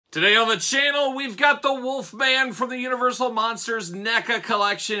Today on the channel, we've got the Wolfman from the Universal Monsters NECA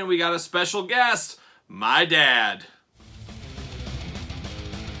collection, and we got a special guest, my dad.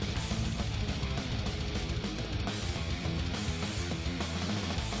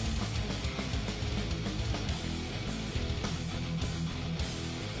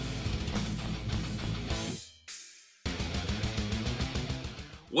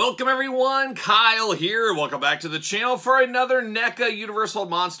 Welcome everyone, Kyle here. Welcome back to the channel for another NECA Universal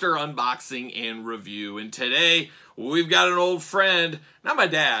Monster unboxing and review. And today, we've got an old friend, not my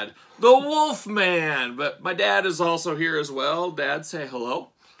dad, the Wolfman. But my dad is also here as well. Dad, say hello.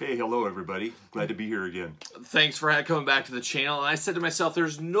 Hey, hello everybody. Glad to be here again. Thanks for coming back to the channel. And I said to myself,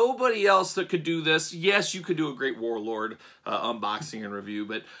 there's nobody else that could do this. Yes, you could do a great Warlord unboxing and review,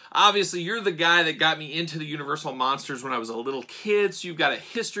 but obviously you're the guy that got me into the Universal Monsters when I was a little kid, so you've got a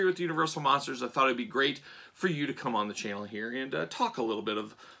history with the Universal Monsters. I thought it'd be great for you to come on the channel here and talk a little bit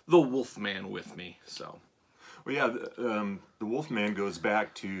of the Wolfman with me. So. Well, yeah, the Wolfman goes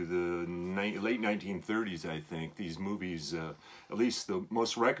back to the late 1930s, I think. These movies, at least the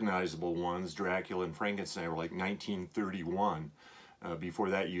most recognizable ones, Dracula and Frankenstein, were like 1931.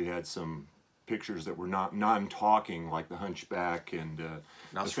 Before that, you had some pictures that were not non-talking, like The Hunchback and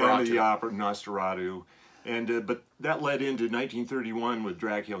The Phantom of the Opera, Nosferatu. And but that led into 1931 with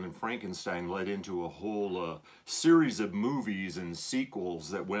Dracula and Frankenstein, led into a whole series of movies and sequels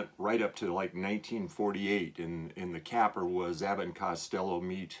that went right up to like 1948. And the capper was Abbott and Costello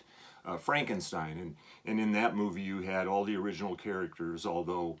meet Frankenstein. And in that movie you had all the original characters,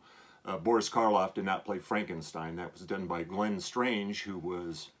 although Boris Karloff did not play Frankenstein. That was done by Glenn Strange, who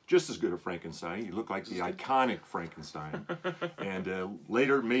was just as good at Frankenstein. He looked like the iconic Frankenstein. And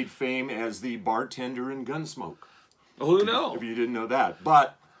later made fame as the bartender in Gunsmoke. Oh, who knows? If you didn't know that.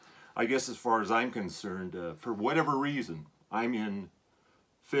 But I guess as far as I'm concerned, for whatever reason, I'm in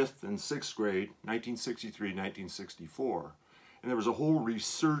 5th and 6th grade, 1963, 1964. And there was a whole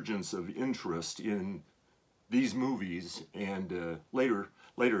resurgence of interest in these movies and later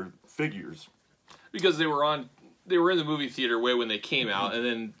figures, because they were in the movie theater way when they came out, and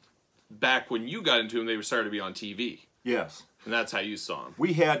then back when you got into them, they were started to be on TV. Yes, and that's how you saw them.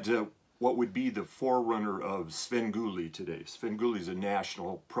 We had what would be the forerunner of Svengoolie today. Svengoolie is a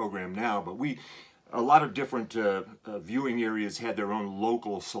national program now, but a lot of different viewing areas had their own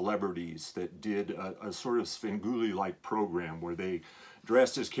local celebrities that did a sort of Svengoolie-like program where they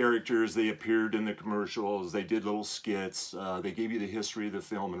dressed as characters, they appeared in the commercials, they did little skits, they gave you the history of the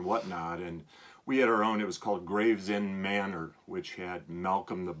film and whatnot. And we had our own. It was called Gravesend Manor, which had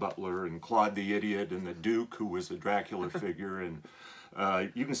Malcolm the Butler and Claude the Idiot and the Duke, who was a Dracula figure. And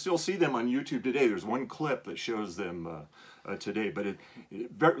you can still see them on YouTube today. There's one clip that shows them today.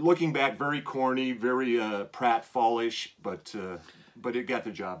 But looking back, very corny, very pratfallish, but it got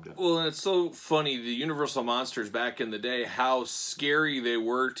the job done. Well, and it's so funny, the Universal Monsters back in the day, how scary they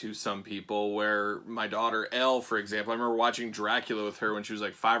were to some people, where my daughter Elle, for example, I remember watching Dracula with her when she was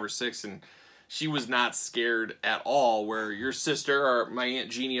like 5 or 6, and she was not scared at all, where your sister, or my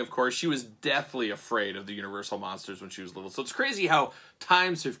Aunt Jeannie, of course, she was deathly afraid of the Universal Monsters when she was little. So it's crazy how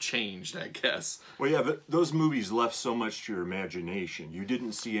times have changed, I guess. Well, yeah, those movies left so much to your imagination. You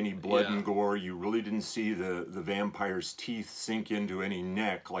didn't see any blood and gore. You really didn't see the vampire's teeth sink into any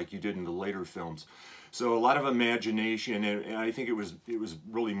neck like you did in the later films. So a lot of imagination, and I think it was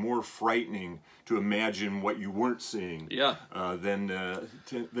really more frightening to imagine what you weren't seeing, than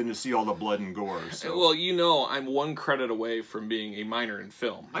to see all the blood and gore. So. Well, you know, I'm one credit away from being a minor in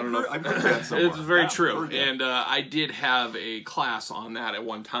film. I've heard that somewhere. It's very true, and I did have a class on that at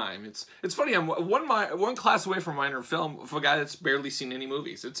one time. It's funny. I'm one class away from minor in film of a guy that's barely seen any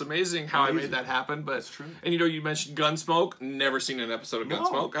movies. It's amazing how I made that happen. But that's true. And you know, you mentioned Gunsmoke. Never seen an episode of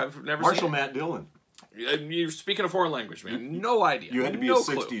Gunsmoke. I've never seen it. Matt Dillon. You're speaking a foreign language, man. No idea. You had to be a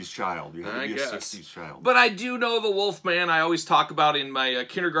 60s child. You had to be a 60s child. But I do know the Wolfman. I always talk about in my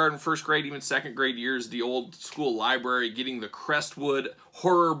kindergarten, 1st grade, even 2nd grade years, the old school library, getting the Crestwood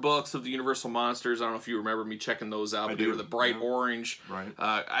horror books of the Universal Monsters. I don't know if you remember me checking those out. They were the bright orange. Right.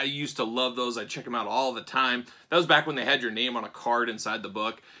 I used to love those. I'd check them out all the time. That was back when they had your name on a card inside the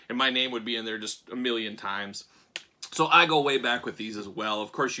book, and my name would be in there just a million times. So I go way back with these as well.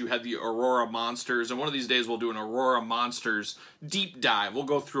 Of course, you had the Aurora Monsters, and one of these days we'll do an Aurora Monsters deep dive. We'll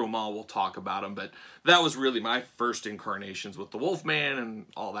go through them all, we'll talk about them, but that was really my first incarnations with the Wolfman and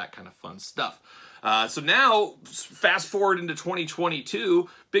all that kind of fun stuff. So now, fast forward into 2022,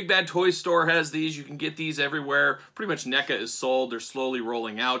 Big Bad Toy Store has these. You can get these everywhere. Pretty much NECA is sold. They're slowly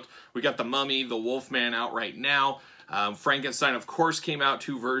rolling out. We got the Mummy, the Wolfman out right now. Frankenstein, of course, came out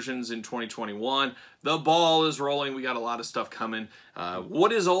 2 versions in 2021. The ball is rolling. We got a lot of stuff coming.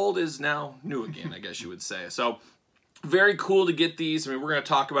 What is old is now new again, I guess you would say. So very cool to get these. I mean, we're going to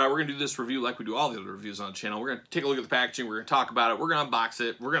talk about it. We're going to do this review like we do all the other reviews on the channel. We're going to take a look at the packaging. We're going to talk about it. We're going to unbox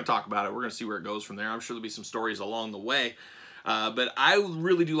it. We're going to talk about it. We're going to see where it goes from there. I'm sure there'll be some stories along the way. But I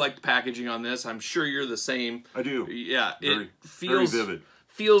really do like the packaging on this. I'm sure you're the same. I do. Yeah, very, it feels very vivid.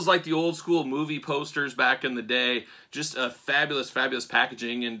 Feels like the old school movie posters back in the day. Just a fabulous, fabulous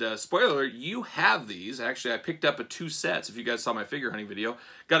packaging. And spoiler alert, you have these. Actually, I picked up 2 sets. If you guys saw my figure hunting video,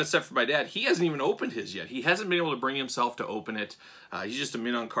 got a set for my dad. He hasn't even opened his yet. He hasn't been able to bring himself to open it. He's just a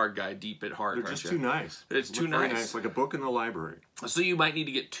mint on card guy, deep at heart. They're just too nice. It's too nice, like a book in the library. So you might need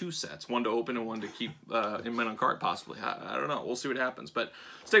to get 2 sets, one to open and one to keep in mint on card, possibly. I don't know. We'll see what happens. But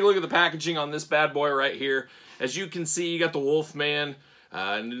let's take a look at the packaging on this bad boy right here. As you can see, you got the Wolfman.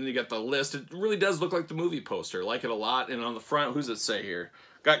 And then you got the list. It really does look like the movie poster. Like it a lot. And on the front, who's it say here?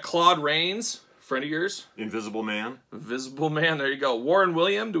 Got Claude Rains, friend of yours. Invisible Man. Invisible Man, there you go. Warren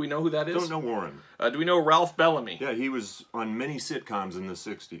William, do we know who that is? Don't know Warren. Do we know Ralph Bellamy? Yeah, he was on many sitcoms in the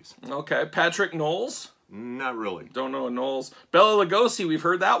 60s. Okay, Patrick Knowles? Not really. Don't know Knowles. Bela Lugosi, we've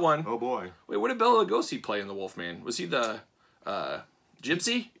heard that one. Oh boy. Wait, what did Bela Lugosi play in The Wolfman? Was he the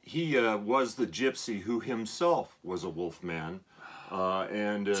gypsy? He was the gypsy who himself was a wolfman.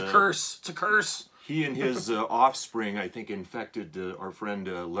 It's a curse. It's a curse. He and his offspring, I think, infected our friend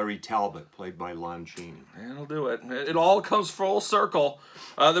Larry Talbot, played by Lon Chaney. That'll do it. It all comes full circle.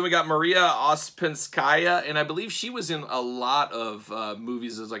 Then we got Maria Ospinskaya, and I believe she was in a lot of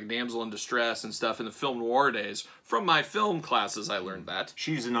movies as like Damsel in Distress and stuff in the film noir days. From my film classes, I learned that.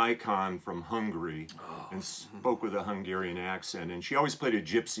 She's an icon from Hungary and spoke with a Hungarian accent, and she always played a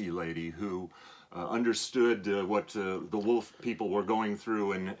gypsy lady who understood what the wolf people were going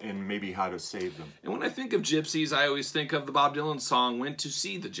through and maybe how to save them. And when I think of gypsies, I always think of the Bob Dylan song, Went to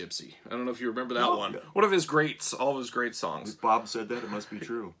See the Gypsy. I don't know if you remember that one. One of his greats, all of his great songs. If Bob said that, it must be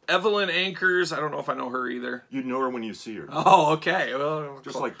true. Evelyn Ankers, I don't know if I know her either. You'd know her when you see her. Oh, okay. Well,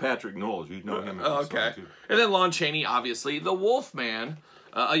 just like Patrick Knowles, you'd know him. Okay. Too. And then Lon Chaney, obviously. The Wolfman.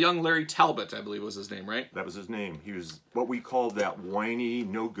 A young Larry Talbot, I believe was his name, right? That was his name. He was what we called that whiny,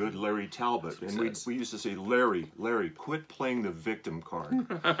 no-good Larry Talbot. And we used to say, Larry, quit playing the victim card.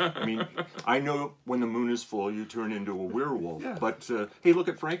 I mean, I know when the moon is full, you turn into a werewolf. Yeah. But, hey, look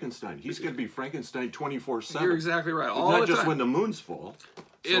at Frankenstein. He's going to be Frankenstein 24/7. You're exactly right. Not just when the moon's full.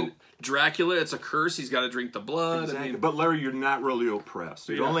 And Dracula, it's a curse. He's got to drink the blood. Exactly. I mean, but Larry, you're not really oppressed.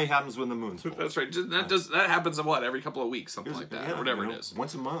 It only happens when the moon's full. That's right. That happens what, every couple of weeks, something like that, or whatever it is.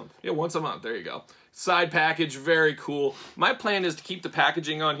 Once a month. Yeah, once a month. There you go. Side package, very cool. My plan is to keep the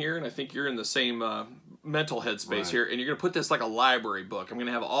packaging on here, and I think you're in the same mental headspace here, and you're going to put this like a library book. I'm going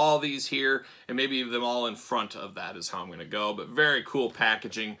to have all these here, and maybe them all in front of that is how I'm going to go. But very cool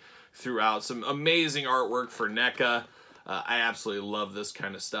packaging throughout. Some amazing artwork for NECA. I absolutely love this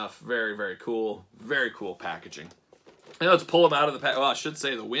kind of stuff. Very, very cool. Very cool packaging. And let's pull them out of the pack. Well, I should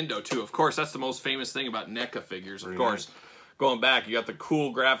say the window, too. Of course, that's the most famous thing about NECA figures. Of course, going back, you got the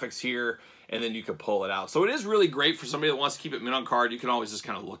cool graphics here, and then you can pull it out. So it is really great for somebody that wants to keep it mint on card. You can always just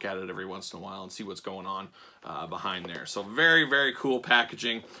kind of look at it every once in a while and see what's going on behind there. So very, very cool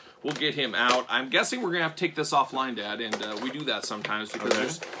packaging. We'll get him out. I'm guessing we're going to have to take this offline, Dad, and we do that sometimes because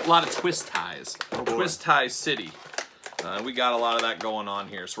there's a lot of twist ties. Twist tie city. We got a lot of that going on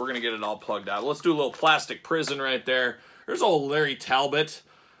here, so we're going to get it all plugged out. Let's do a little plastic prison right there. There's old Larry Talbot.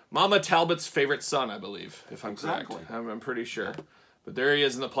 Mama Talbot's favorite son, I believe, if I'm correct. I'm pretty sure. But there he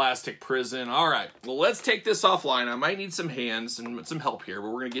is in the plastic prison. All right, well, let's take this offline. I might need some hands and some help here, but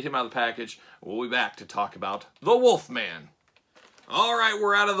we're going to get him out of the package. We'll be back to talk about the Wolfman. All right,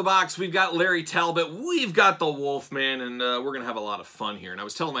 we're out of the box. We've got Larry Talbot. We've got the Wolfman, and we're going to have a lot of fun here. And I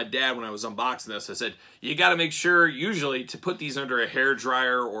was telling my dad when I was unboxing this, I said, you got to make sure, usually, to put these under a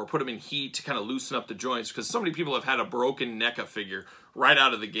hairdryer or put them in heat to kind of loosen up the joints, because so many people have had a broken NECA figure right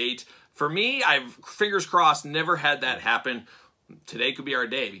out of the gate. For me, I've, fingers crossed, never had that happen. Today could be our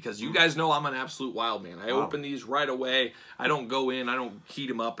day, because you guys know I'm an absolute wild man. I open these right away. I don't go in. I don't heat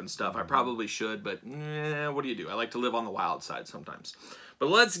them up and stuff. I probably should, but what do you do? I like to live on the wild side sometimes. But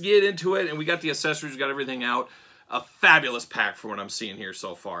let's get into it, and we got the accessories. We got everything out. A fabulous pack for what I'm seeing here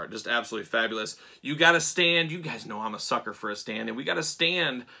so far. Just absolutely fabulous. You got a stand. You guys know I'm a sucker for a stand, and we got a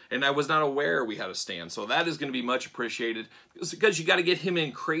stand, and I was not aware we had a stand. So that is going to be much appreciated, because you got to get him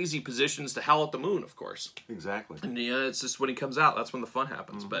in crazy positions to howl at the moon, of course. Exactly. And yeah, it's just when he comes out, that's when the fun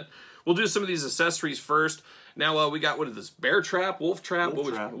happens. But we'll do some of these accessories first. Now we got, what is this, bear trap, wolf trap?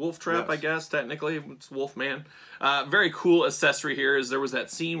 Wolf trap, yes. I guess, technically. It's Wolfman. Very cool accessory here is there was that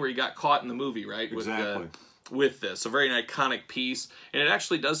scene where he got caught in the movie, right? Exactly. with this. A very iconic piece, and it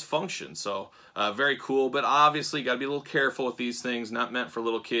actually does function, so very cool. But obviously, got to be a little careful with these things. Not meant for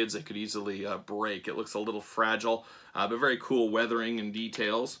little kids. They could easily break. It looks a little fragile, but very cool weathering and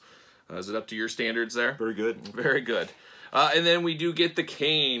details. Is it up to your standards there? Very good. Very good. And then we do get the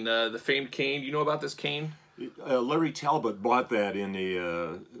cane, the famed cane. Do you know about this cane? Larry Talbot bought that in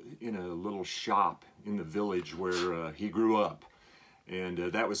a little shop in the village where he grew up. And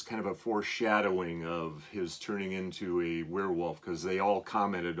that was kind of a foreshadowing of his turning into a werewolf, because they all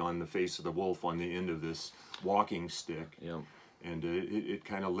commented on the face of the wolf on the end of this walking stick. Yeah. And it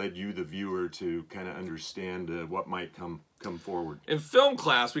kind of led you, the viewer, to kind of understand what might come forward. In film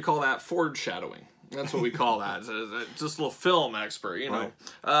class, we call that foreshadowing. That's what we call that. Just a little film expert, you know.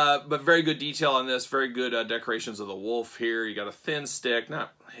 Right. But very good detail on this. Very good decorations of the wolf here. You got a thin stick.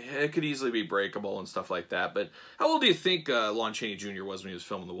 It could easily be breakable and stuff like that. But how old do you think Lon Chaney Jr. was when he was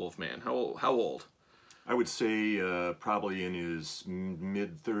filming The Wolfman? How old? I would say probably in his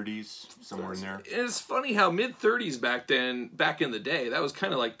mid-30s, somewhere in there. It's funny how mid-30s back in the day, that was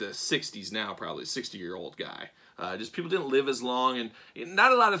kind of like the 60s now, probably, 60-year-old guy. Just people didn't live as long, and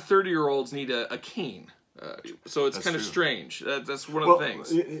not a lot of 30-year-olds need a cane. So it's kind of strange. That's one of the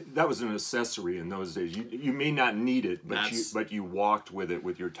things. That was an accessory in those days. You may not need it, but you walked with it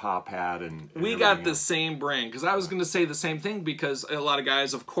with your top hat and we got the same brain, because I was going to say the same thing, because a lot of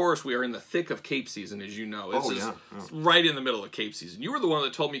guys, of course, we are in the thick of Cape season, as you know. It's right in the middle of Cape season. You were the one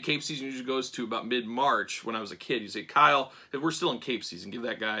that told me Cape season usually goes to about mid-March when I was a kid. You say, Kyle, if we're still in Cape season, give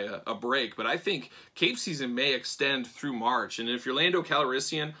that guy a break. But I think Cape season may extend through March. And if you're Lando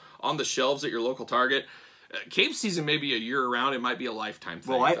Calrissian on the shelves at your local Target, Cape season may be a year round. It might be a lifetime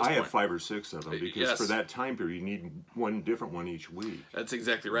thing. Well, I have 5 or 6 of them, because for that time period, you need one different one each week. That's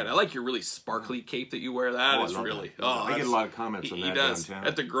exactly right. I like your really sparkly cape that you wear. That is really... I get a lot of comments on that downtown.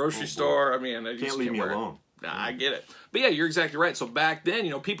 At the grocery store, I mean, I can't leave me alone. I get it. But yeah, you're exactly right. So back then, you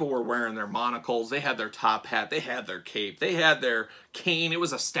know, people were wearing their monocles. They had their top hat. They had their cape. They had their cane. It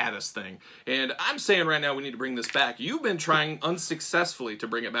was a status thing. And I'm saying right now we need to bring this back. You've been trying unsuccessfully to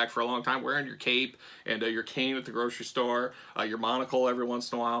bring it back for a long time, wearing your cape and your cane at the grocery store, your monocle every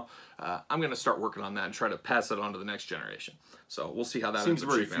once in a while. I'm going to start working on that and try to pass it on to the next generation. So we'll see how that seems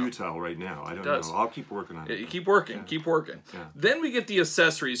very futile right now. I don't know. I'll keep working on it. Yeah, you keep working, keep working. Yeah. Then we get the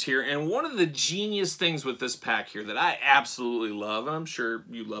accessories here, and one of the genius things with this pack here that I absolutely love, and I'm sure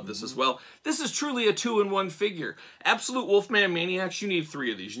you love this as well, this is truly a 2-in-1 figure. Absolute Wolfman Maniacs, you need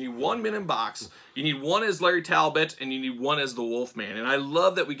 3 of these. You need 1 mint in box, you need 1 as Larry Talbot, and you need 1 as the Wolfman. And I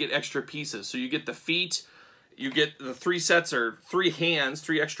love that we get extra pieces. So you get the feet, you get the 3 sets or 3 hands,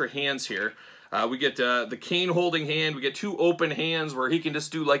 3 extra hands here. We get the cane holding hand. We get 2 open hands where he can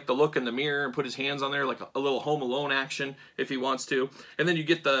just do like the look in the mirror and put his hands on there like a little Home Alone action if he wants to. And then you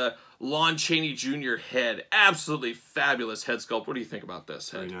get the Lon Chaney Jr. head. Absolutely fabulous head sculpt. What do you think about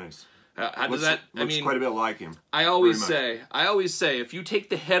this head? Very nice. How does that? Looks quite a bit like him. I always say, if you take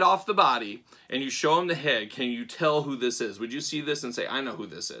the head off the body and you show him the head, can you tell who this is? Would you see this and say, I know who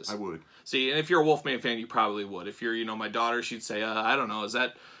this is? I would. See, and if you're a Wolfman fan, you probably would. If you're, you know, my daughter, she'd say, I don't know, is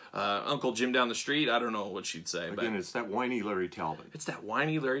that Uncle Jim down the street? I don't know what she'd say. Again, it's that whiny Larry Talbot. It's that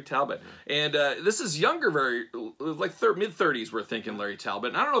whiny Larry Talbot. Yeah. And this is younger, like mid-30s, we're thinking Larry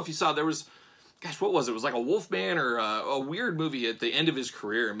Talbot. And I don't know if you saw, there was... Gosh, what was it? It was like a Wolfman or a weird movie at the end of his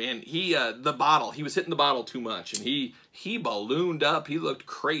career. Man, he was hitting the bottle too much, and he ballooned up. He looked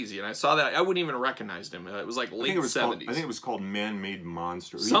crazy, and I saw that. I wouldn't even recognize him. It was like late 70s. I think it was called Man-Made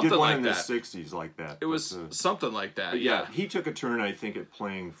Monster. Something he did one like in that. The 60s like that. It was something like that, yeah. He took a turn, I think, at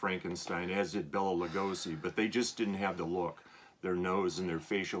playing Frankenstein, as did Bela Lugosi, but they just didn't have the look. Their nose and their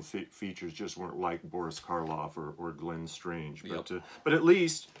facial features just weren't like Boris Karloff or Glenn Strange. But but at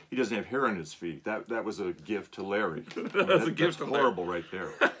least he doesn't have hair on his feet. That was a gift to Larry. That's a gift to horrible Larry. Right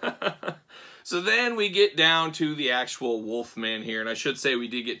there. So then we get down to the actual Wolfman here, and I should say we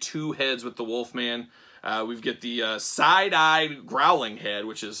did get 2 heads with the Wolfman. We've got the side-eyed growling head,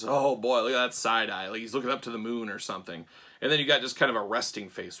 which is, oh boy, look at that side eye, like he's looking up to the moon or something. And then you got just kind of a resting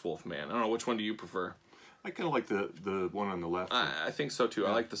face Wolfman. I don't know, which one do you prefer? I kind of like the one on the left. I think so too. Yeah.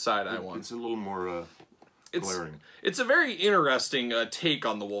 I like the side-eye one. It's a little more glaring. It's a very interesting take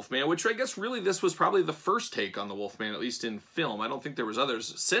on the Wolfman, which I guess really this was probably the first take on the Wolfman, at least in film. I don't think there was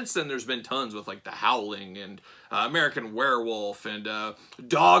others. Since then, there's been tons with like The Howling and American Werewolf and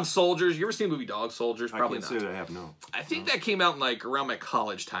Dog Soldiers. You ever seen the movie Dog Soldiers? Probably not. I can't say that I have, no. I think that came out in like around my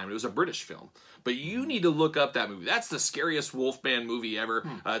college time. It was a British film. But you need to look up that movie. That's the scariest Wolfman movie ever.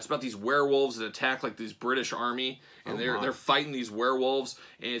 It's about these werewolves that attack like this British army, and they're fighting these werewolves,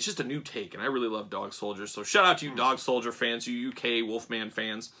 and it's just a new take. And I really love Dog Soldiers. So shout out to you Dog Soldier fans, you UK Wolfman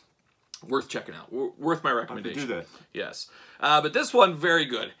fans. Worth checking out. Worth my recommendation. I could do that. Yes. But this one, very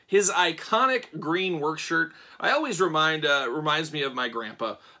good. His iconic green work shirt, I always reminds me of my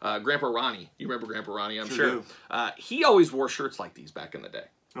grandpa, Grandpa Ronnie. You remember Grandpa Ronnie, I'm sure. He always wore shirts like these back in the day.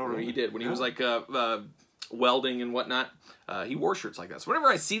 Oh, really? He did. When he was like welding and whatnot, he wore shirts like that. So whenever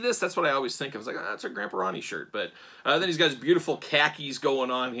I see this, that's what I always think of. I was like, oh, that's a Grandpa Ronnie shirt. But then he's got his beautiful khakis going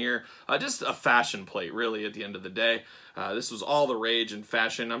on here. Just a fashion plate, really, at the end of the day. This was all the rage in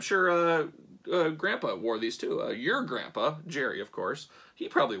fashion. I'm sure Grandpa wore these too. Your grandpa, Jerry, of course, he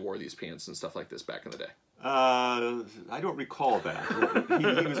probably wore these pants and stuff like this back in the day. I don't recall that.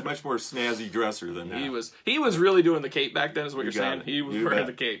 He was much more snazzy dresser than that. He was really doing the cape back then, is what you're saying? It. He was wearing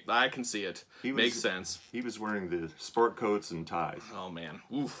the cape. I can see it. Makes sense. He was wearing the sport coats and ties. Oh, man.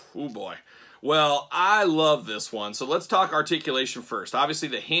 Oof. Oh, boy. Well, I love this one. So let's talk articulation first. Obviously,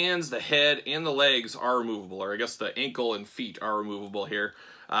 the hands, the head, and the legs are removable, or I guess the ankle and feet are removable here.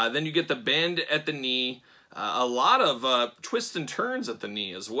 Then you get the bend at the knee. A lot of twists and turns at the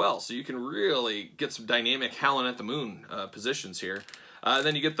knee as well, so you can really get some dynamic howling at the moon positions here.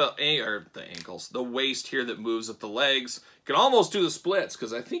 Then you get the ankles, the waist here that moves at the legs. You can almost do the splits,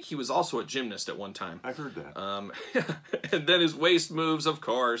 because I think he was also a gymnast at one time. I've heard that. And then his waist moves, of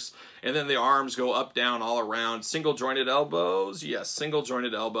course, and then the arms go up, down, all around. Single jointed elbows, yes, single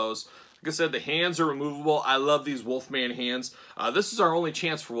jointed elbows. Like I said, the hands are removable. I love these Wolfman hands. This is our only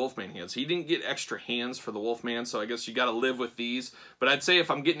chance for Wolfman hands. He didn't get extra hands for the Wolfman, so I guess you got to live with these. But I'd say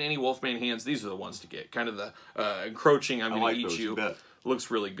if I'm getting any Wolfman hands, these are the ones to get. Kind of the encroaching, I'm going to eat you. Looks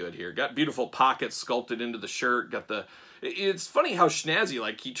really good here. Got beautiful pockets sculpted into the shirt. Got the... It's funny how snazzy,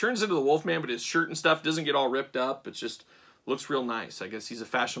 like, he turns into the Wolfman, but his shirt and stuff doesn't get all ripped up. It just looks real nice. I guess he's a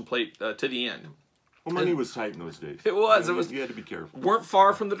fashion plate to the end. Well, money was tight in those days. It was. You had to be careful. Weren't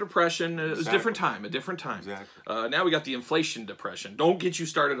far from the Depression. It was a different time. A different time. Exactly. Now we got the inflation depression. Don't get you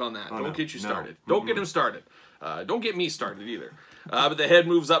started on that. Don't get you started. Don't get him started. Don't get me started either. But the head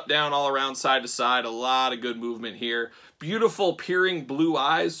moves up, down, all around, side to side. A lot of good movement here. Beautiful peering blue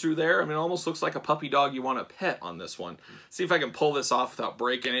eyes through there. I mean, it almost looks like a puppy dog you want to pet on this one. See if I can pull this off without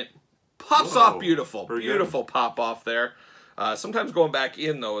breaking it. Pops off beautiful. Beautiful pop off there. Sometimes going back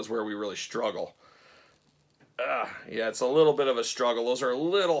in, though, is where we really struggle. Yeah, it's a little bit of a struggle. Those are a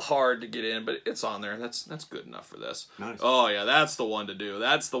little hard to get in, but it's on there. That's good enough for this. Nice. Oh, yeah, that's the one to do.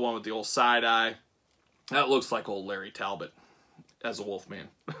 That's the one with the old side eye. That looks like old Larry Talbot as a Wolfman,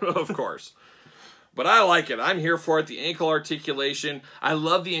 of course. But I like it. I'm here for it. The ankle articulation. I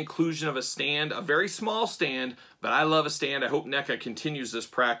love the inclusion of a stand, a very small stand, but I love a stand. I hope NECA continues this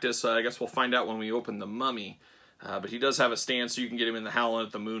practice. I guess we'll find out when we open the Mummy. But he does have a stand, so you can get him in the howling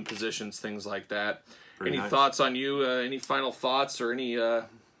at the moon positions, things like that. Any thoughts on you? Any final thoughts or any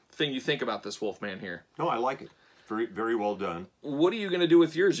thing you think about this Wolfman here? No, I like it. Very, very well done. What are you going to do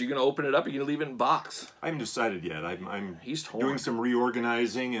with yours? Are you going to open it up? Or are you going to leave it in a box? I haven't decided yet. I'm He's torn. doing some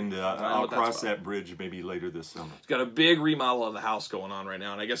reorganizing, and I'll cross that bridge maybe later this summer. He's got a big remodel of the house going on right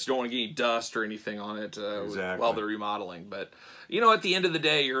now, and I guess you don't want to get any dust or anything on it while they're remodeling. But, you know, at the end of the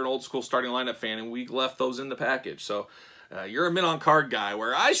day, you're an old school starting lineup fan, and we left those in the package. So you're a mint-on-card guy,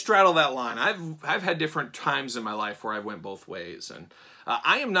 where I straddle that line. I've had different times in my life where I went both ways, and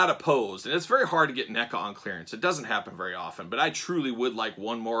I am not opposed, and it's very hard to get NECA on clearance. It doesn't happen very often, but I truly would like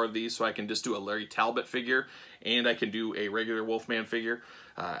one more of these so I can just do a Larry Talbot figure, and I can do a regular Wolfman figure.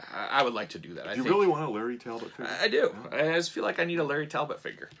 I would like to do that. Do you really want a Larry Talbot figure? I do. I just feel like I need a Larry Talbot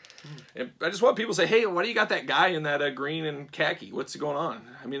figure. And I just want people to say, hey, why do you got that guy in that green and khaki? What's going on?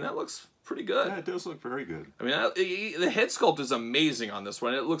 I mean, that looks pretty good. Yeah, it does look very good. I mean, the head sculpt is amazing on this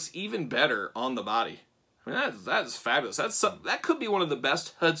one. It looks even better on the body. I mean, that's fabulous. That could be one of the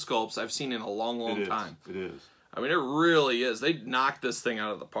best head sculpts I've seen in a long, long time. It is. I mean, it really is. They knocked this thing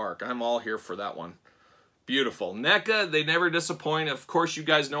out of the park. I'm all here for that one. Beautiful. NECA, they never disappoint. Of course, you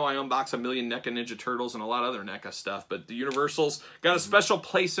guys know I unbox a million NECA Ninja Turtles and a lot of other NECA stuff, but the Universals got a special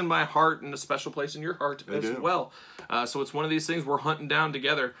place in my heart and a special place in your heart as well. So it's one of these things we're hunting down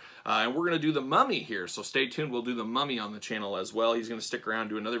together, and we're going to do the Mummy here, so stay tuned. We'll do the Mummy on the channel as well. He's going to stick around and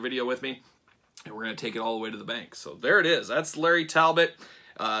do another video with me, and we're going to take it all the way to the bank. So there it is. That's Larry Talbot,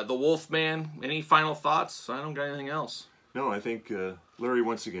 the Wolfman. Any final thoughts? I don't got anything else. No, I think, Larry,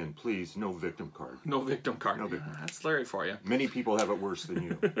 once again, please, no victim card. No victim card. No victim. That's Larry for you. Many people have it worse than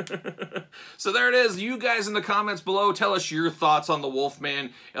you. So there it is. You guys in the comments below, tell us your thoughts on the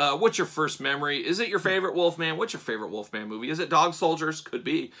Wolfman. What's your first memory? Is it your favorite Wolfman? What's your favorite Wolfman movie? Is it Dog Soldiers? Could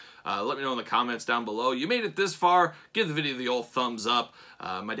be. Let me know in the comments down below. You made it this far. Give the video the old thumbs up.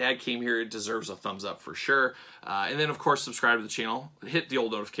 My dad came here. It deserves a thumbs up for sure. And then, of course, subscribe to the channel. Hit the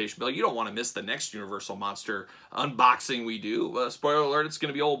old notification bell. You don't want to miss the next Universal Monster unboxing we do. Spoiler alert, it's going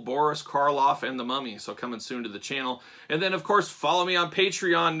to be old Boris Karloff and the Mummy, so coming soon to the channel. And then, of course, follow me on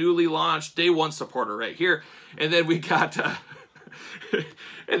Patreon, newly launched, day one supporter right here. And then we got...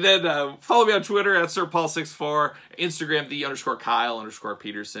 and then follow me on Twitter at SirPaul64, Instagram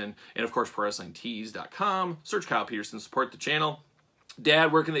 _Kyle_Peterson, and of course ProWrestlingTees.com. Search Kyle Peterson, support the channel.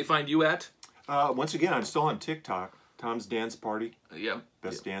 Dad, where can they find you at? Once again, I'm still on TikTok. Tom's Dance Party. Yeah.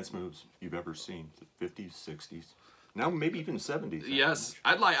 Best dance moves you've ever seen. 50s, 60s. Now maybe even 70s. Yes.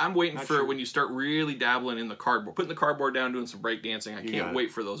 I'm waiting for when you start really dabbling in the cardboard. Putting the cardboard down, doing some break dancing. I can't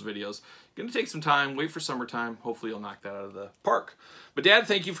wait for those videos. Gonna take some time, wait for summertime. Hopefully you'll knock that out of the park. But Dad,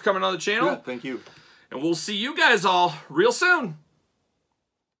 thank you for coming on the channel. Yeah, thank you. And we'll see you guys all real soon.